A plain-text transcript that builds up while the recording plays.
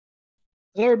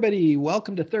Hello, everybody.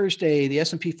 Welcome to Thursday. The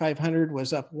S&P 500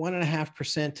 was up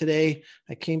 1.5% today.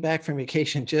 I came back from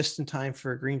vacation just in time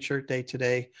for a green shirt day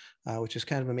today, which is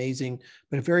kind of amazing,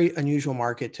 but a very unusual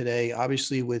market today.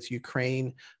 Obviously, with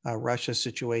Ukraine, Russia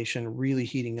situation really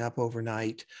heating up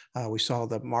overnight. We saw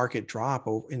the market drop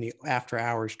in the after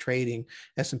hours trading.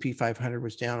 S&P 500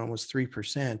 was down almost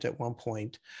 3% at one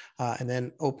point, and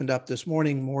then opened up this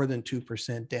morning more than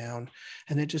 2% down.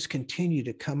 And it just continued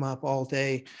to come up all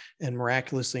day and miraculously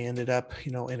ended up,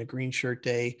 in a green shirt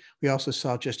day. We also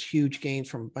saw just huge gains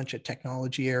from a bunch of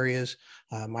technology areas.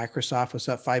 Microsoft was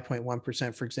up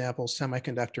 5.1%, for example.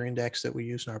 Semiconductor index that we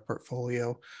use in our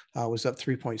portfolio was up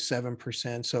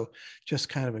 3.7%. So just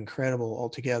kind of incredible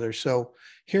altogether. So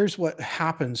here's what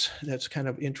happens that's kind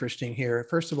of interesting here.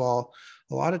 First of all,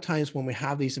 a lot of times when we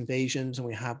have these invasions and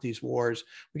we have these wars,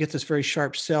 we get this very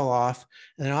sharp sell off.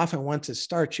 And then often once it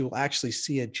starts, you will actually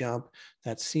see a jump.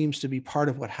 That seems to be part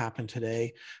of what happened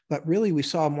today. But really, we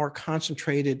saw a more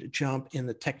concentrated jump in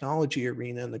the technology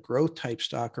arena and the growth type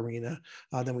stock arena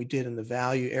than we did in the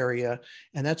value area.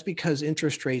 And that's because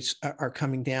interest rates are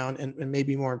coming down. And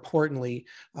maybe more importantly,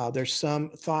 there's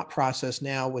some thought process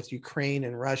now with Ukraine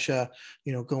and Russia,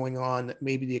 going on that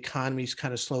maybe the economies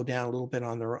kind of slow down a little bit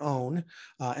on their own.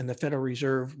 And the Federal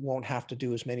Reserve won't have to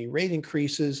do as many rate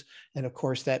increases. And of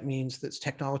course, that means that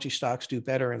technology stocks do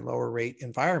better in lower rate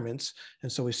environments.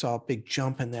 And so we saw a big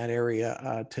jump in that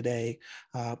area today.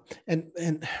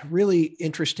 And really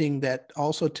interesting that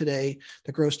also today,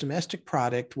 the gross domestic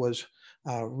product was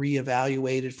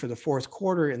reevaluated for the fourth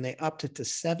quarter, and they upped it to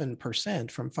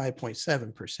 7% from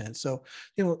 5.7%. So,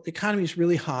 the economy is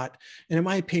really hot. And in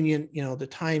my opinion, the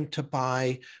time to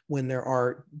buy when there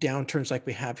are downturns like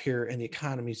we have here and the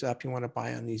economy's up, you want to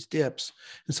buy on these dips.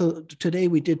 And so today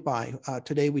we did buy.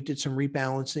 Today we did some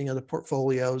rebalancing of the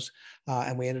portfolios.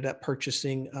 And we ended up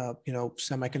purchasing,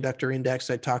 semiconductor index.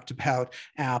 I talked about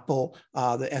Apple,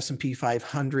 the S&P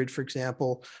 500, for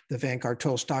example, the Vanguard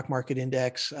total stock market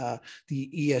index, the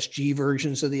ESG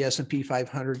versions of the S&P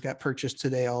 500 got purchased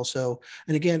today also.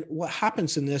 And again, what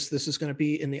happens in this is going to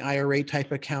be in the IRA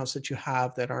type accounts that you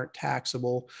have that aren't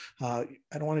taxable. I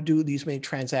don't want to do these many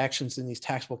transactions in these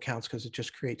taxable accounts because it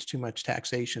just creates too much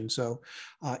taxation. So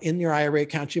in your IRA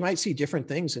accounts, you might see different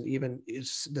things, and even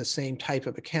it's the same type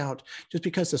of account, just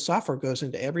because the software goes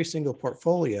into every single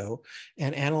portfolio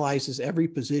and analyzes every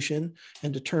position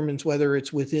and determines whether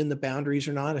it's within the boundaries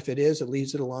or not. If it is, it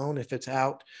leaves it alone. If it's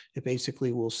out, it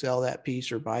basically will sell that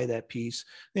piece or buy that piece.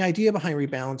 The idea behind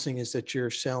rebalancing is that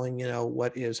you're selling,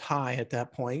 what is high at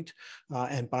that point,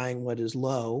 and buying what is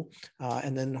low.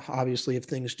 And then obviously if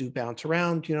things do bounce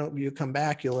around, you come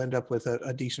back, you'll end up with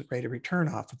a decent rate of return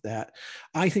off of that.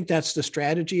 I think that's the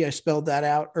strategy. I spelled that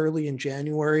out early in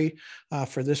January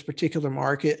for this particular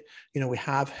market. We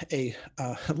have a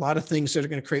lot of things that are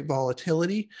going to create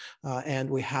volatility, and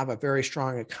we have a very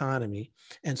strong economy.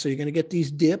 And so you're going to get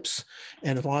these dips.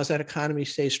 And as long as that economy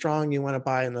stays strong, you want to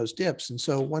buy in those dips. And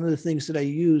so one of the things that I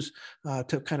use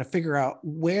to kind of figure out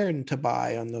when to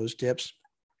buy on those dips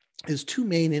is two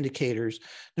main indicators.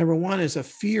 Number one is a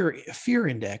fear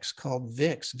index called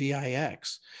VIX,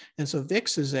 VIX. And so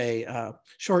VIX is a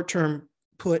short-term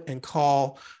put and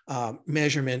call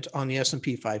measurement on the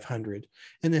S&P 500.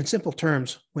 And in simple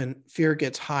terms, when fear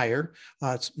gets higher,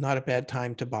 it's not a bad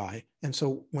time to buy. And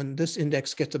so when this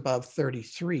index gets above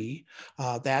 33,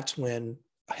 that's when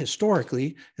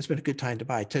historically it's been a good time to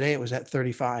buy. Today it was at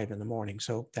 35 in the morning.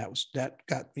 So that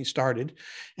got me started.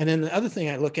 And then the other thing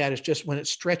I look at is just when it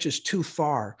stretches too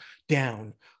far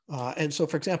down. And so,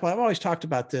 for example, I've always talked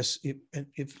about this. If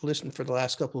you've listened for the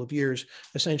last couple of years,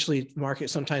 essentially the market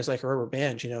sometimes like a rubber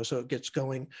band, so it gets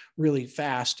going really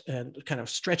fast and kind of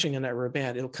stretching in that rubber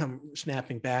band, it'll come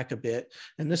snapping back a bit.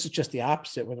 And this is just the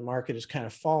opposite, where the market is kind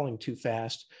of falling too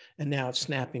fast and now it's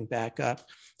snapping back up.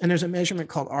 And there's a measurement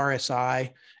called RSI.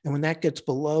 And when that gets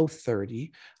below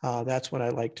 30, that's when I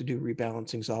like to do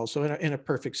rebalancings also in a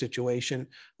perfect situation.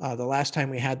 The last time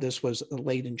we had this was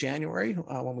late in January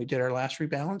when we did our last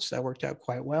rebalance. That worked out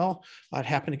quite well. It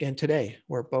happened again today,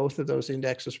 where both of those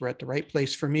indexes were at the right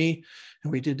place for me.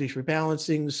 And we did these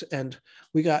rebalancings, and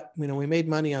we got, we made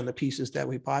money on the pieces that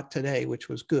we bought today, which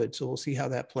was good. So we'll see how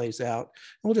that plays out.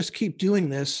 And we'll just keep doing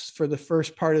this for the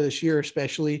first part of this year,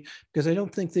 especially because I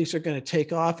don't think these are going to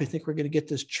take off. I think we're going to get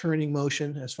this churning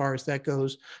motion as far as that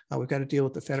goes. We've got to deal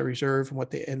with the Federal Reserve and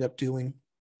what they end up doing.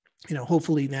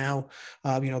 hopefully now,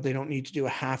 they don't need to do a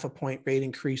 0.5 point rate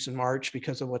increase in March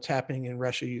because of what's happening in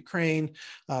Russia, Ukraine.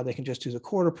 They can just do the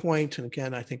 1/4 point. And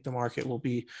again, I think the market will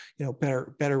be,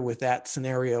 better with that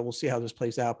scenario. We'll see how this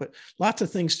plays out, but lots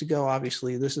of things to go.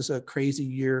 Obviously, this is a crazy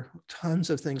year, tons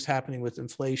of things happening with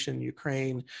inflation,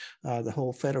 Ukraine, the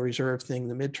whole Federal Reserve thing,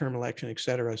 the midterm election, et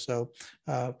cetera. So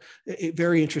a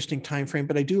very interesting time frame,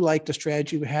 but I do like the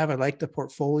strategy we have. I like the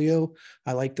portfolio.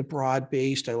 I like the broad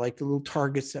based. I like the little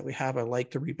targets that we have. I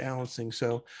like the rebalancing.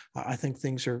 So I think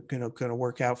things are going to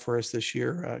work out for us this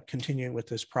year, continuing with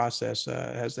this process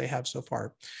as they have so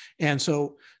far. And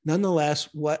so nonetheless,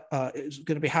 what is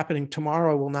going to be happening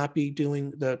tomorrow, I will not be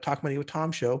doing the Talk Money with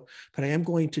Tom show, but I am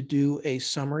going to do a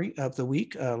summary of the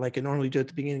week like I normally do at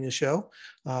the beginning of the show,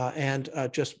 and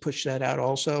just push that out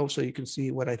also so you can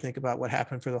see what I think about what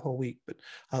happened for the whole week. But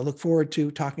I look forward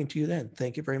to talking to you then.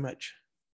 Thank you very much.